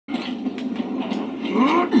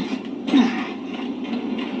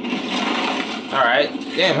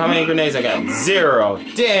Damn, how many grenades I got? 0.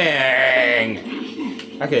 Dang!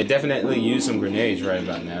 I could definitely use some grenades right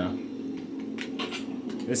about now.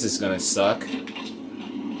 This is gonna suck.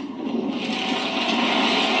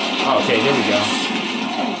 Oh, okay, there we go.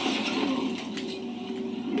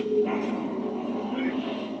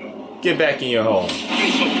 Get back in your hole.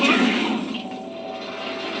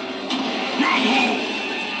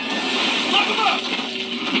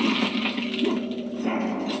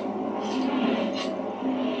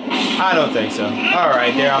 I don't think so.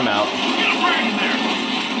 Alright, there, I'm out.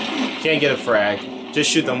 Can't get a frag. Just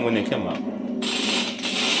shoot them when they come up.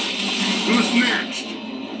 Who's next?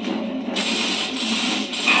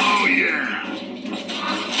 Oh, yeah.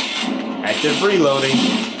 Active reloading.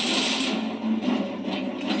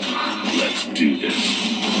 Let's do this.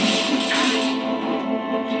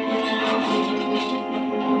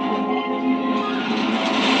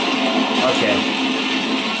 Okay.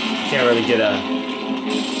 Can't really get a...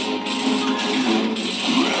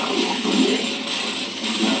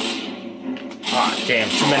 Ah, damn.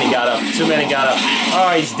 Too many got up. Too many got up.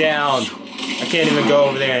 Oh, he's down. I can't even go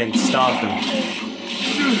over there and stomp him.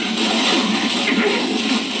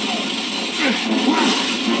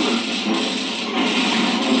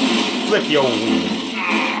 Flip your wing.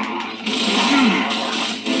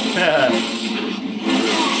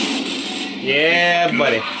 Yeah,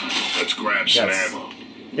 buddy. Let's grab some ammo.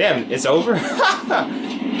 Damn, it's over?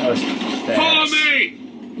 That was fast. Follow me!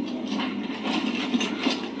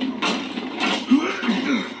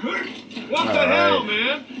 What the hell,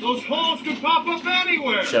 man? Those holes could pop up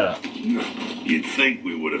anywhere. Shut up. You'd think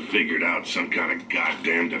we would have figured out some kind of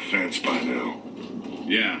goddamn defense by now.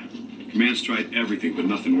 Yeah. Command's tried everything, but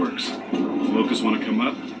nothing works. If Locust want to come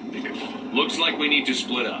up, they could. Looks like we need to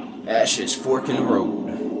split up. Ashes fork in the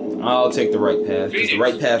road. I'll take the right path, because the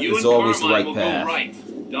right path is always the right path. Go right.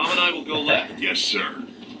 Dom and I will go left. Yes, sir.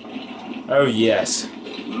 Oh, yes.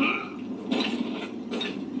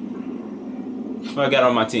 Who I got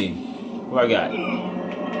on my team? Who I got?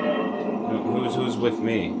 Who's with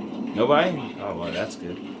me? Nobody? Oh, well, that's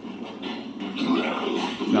good.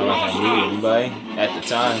 Not like I knew anybody at the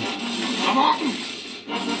time. Come on!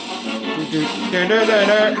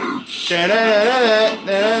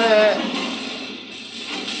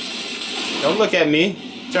 Don't look at me.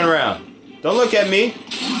 Turn around. Don't look at me.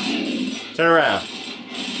 Turn around.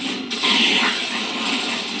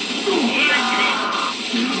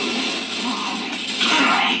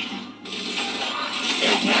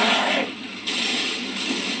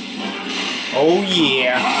 Oh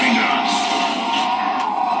yeah.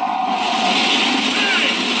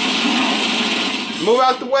 Move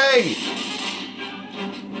out the way.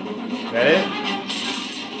 That it?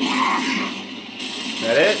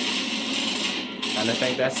 That it? I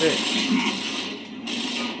think that's it.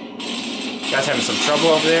 You guys having some trouble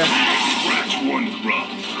over there? Scratch one grub.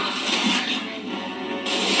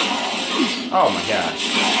 Oh my gosh.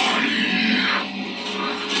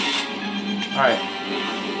 Alright.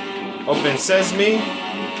 Open sesame.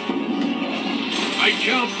 I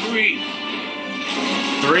count 3.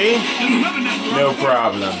 3? No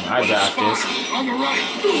problem. I got this. On the right.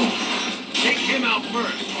 Take him out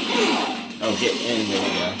first. Oh, get in. There we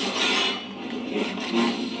go.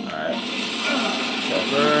 Alright.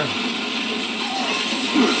 Cover.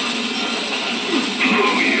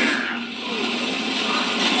 Oh, yeah.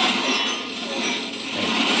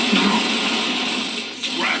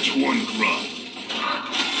 Scratch one grub.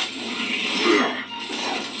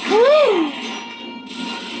 Woo!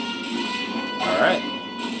 Alright.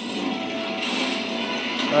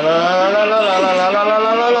 La la la la la la la la la la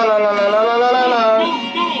la la la la la la la.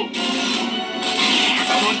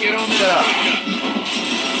 Someone get on Shut up.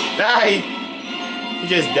 Died. He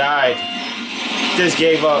just died. Just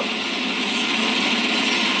gave up.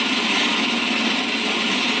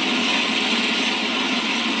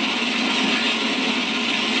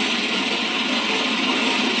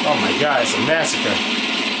 Oh my god, it's a massacre.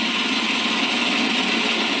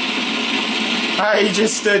 Alright, he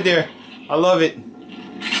just stood there. I love it.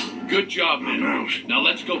 Good job, man. Now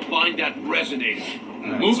let's go find that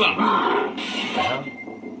resonator. Move up. What the hell?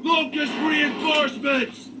 Locust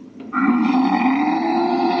reinforcements!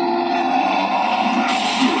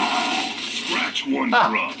 Scratch one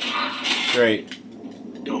grub. Great.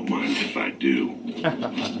 Don't mind if I do.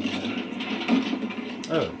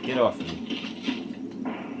 Oh, get off of me.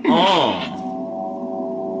 Oh.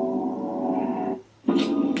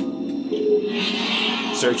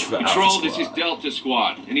 Search for Control, Alpha this is Squad. Delta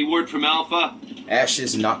Squad. Any word from Alpha?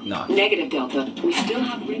 Ashes knock knock. Negative, Delta. We still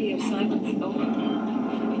have radio silence. Over.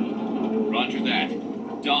 Roger that.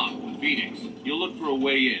 Dom, Phoenix, you'll look for a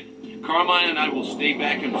way in. Carmine and I will stay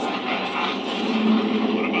back and surprise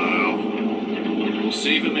What about Alpha? him. We'll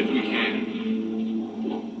save him if we can.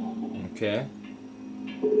 Okay.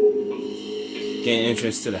 Gain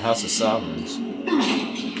entrance to the House of Sovereigns.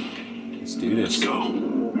 Let's do this. Let's go.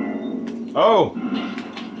 Oh!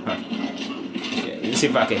 Huh. Okay, let me see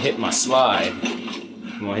if I can hit my slide.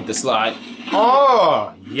 I'm gonna hit the slide.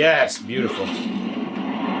 Oh! Yes! Beautiful.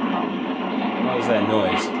 What was that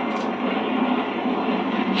noise?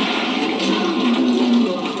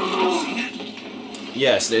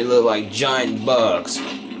 Yes, they look like giant bugs.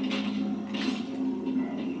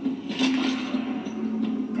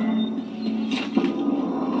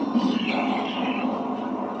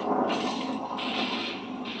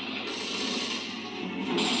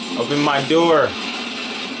 Open my door.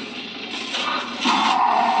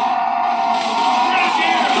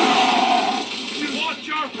 Watch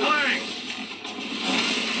our flank!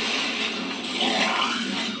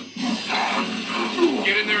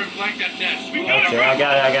 Get in there and flank that nest. We got Okay, I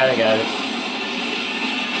got it.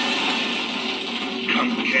 Come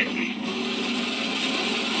get me.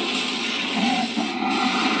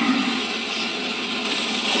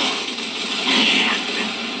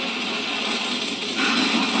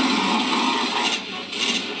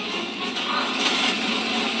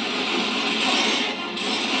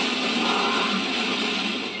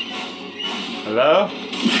 Hello?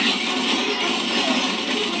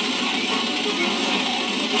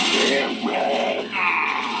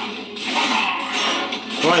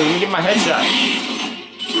 Come on, let me get my headshot.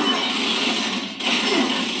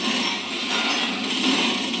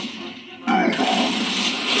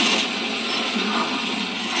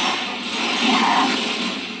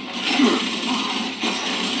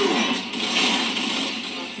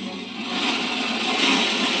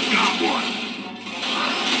 Got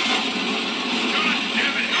one.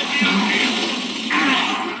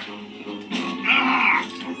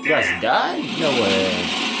 You guys died? No way.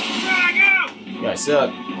 You guys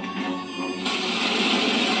suck.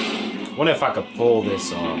 Wonder if I could pull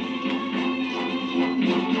this off.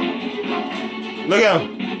 Look at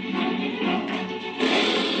him.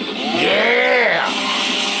 Yeah!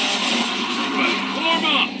 Form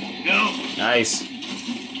up! No. Nice.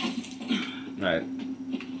 Alright.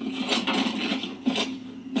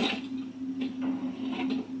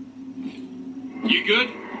 You good?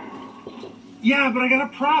 Yeah, but I got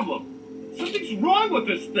a problem. Something's wrong with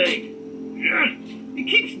this thing. It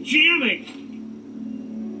keeps jamming.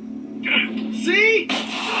 See?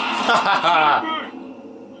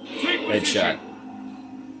 Headshot.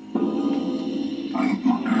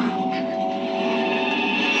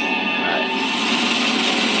 Alright.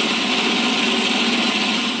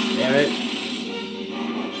 Damn it.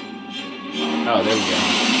 Oh, there we go.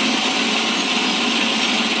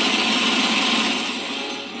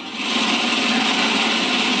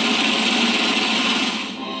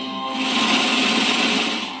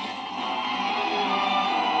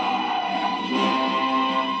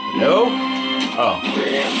 No? Oh.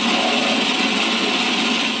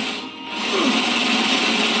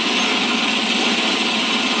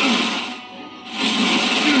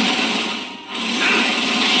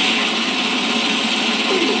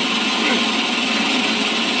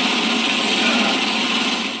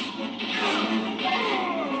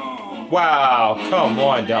 Wow, come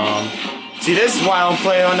on, Dom. See, this is why I'm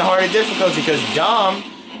playing on the harder difficulty, because Dom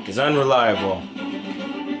is unreliable.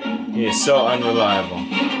 He is so unreliable.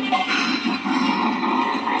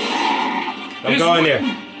 Don't go in there.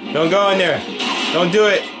 Don't go in there. Don't do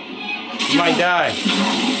it. You might die.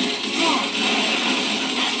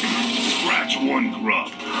 Scratch one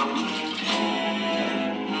grub.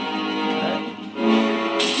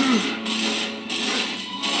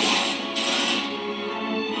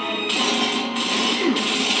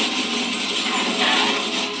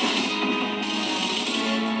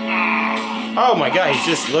 Oh my god, he's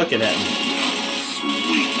just looking at me.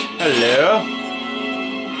 Hello?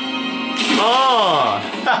 Oh!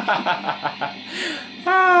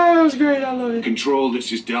 Ah, that was great, I love it. Control,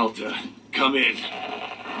 this is Delta. Come in.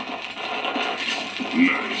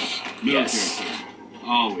 Nice. Yes.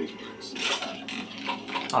 Always works.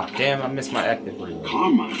 Oh, damn, I missed my active reload.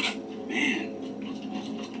 Carmine.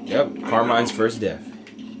 Man. Yep, Carmine's first death.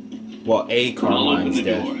 Well, a I'll open Carmine's the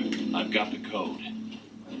death. door. I've got the code.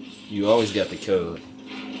 You always got the code.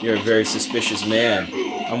 You're a very suspicious man.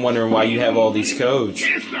 I'm wondering why you have all these codes.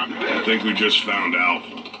 I think we just found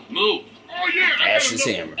Alpha. Move. Oh yeah, Ash's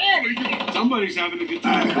hammer. all of you. Somebody's having a good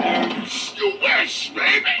time there. You wish,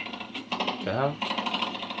 baby. The hell?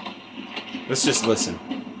 Let's just listen.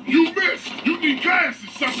 You missed. You need glasses,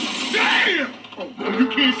 something. Damn. Oh, you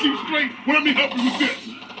can't see straight. Well, let me help you with this.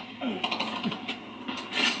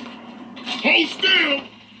 Hold still.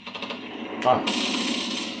 Oh.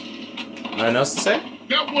 Nothing else to say?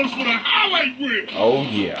 That one's for the highway grip. Oh,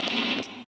 yeah.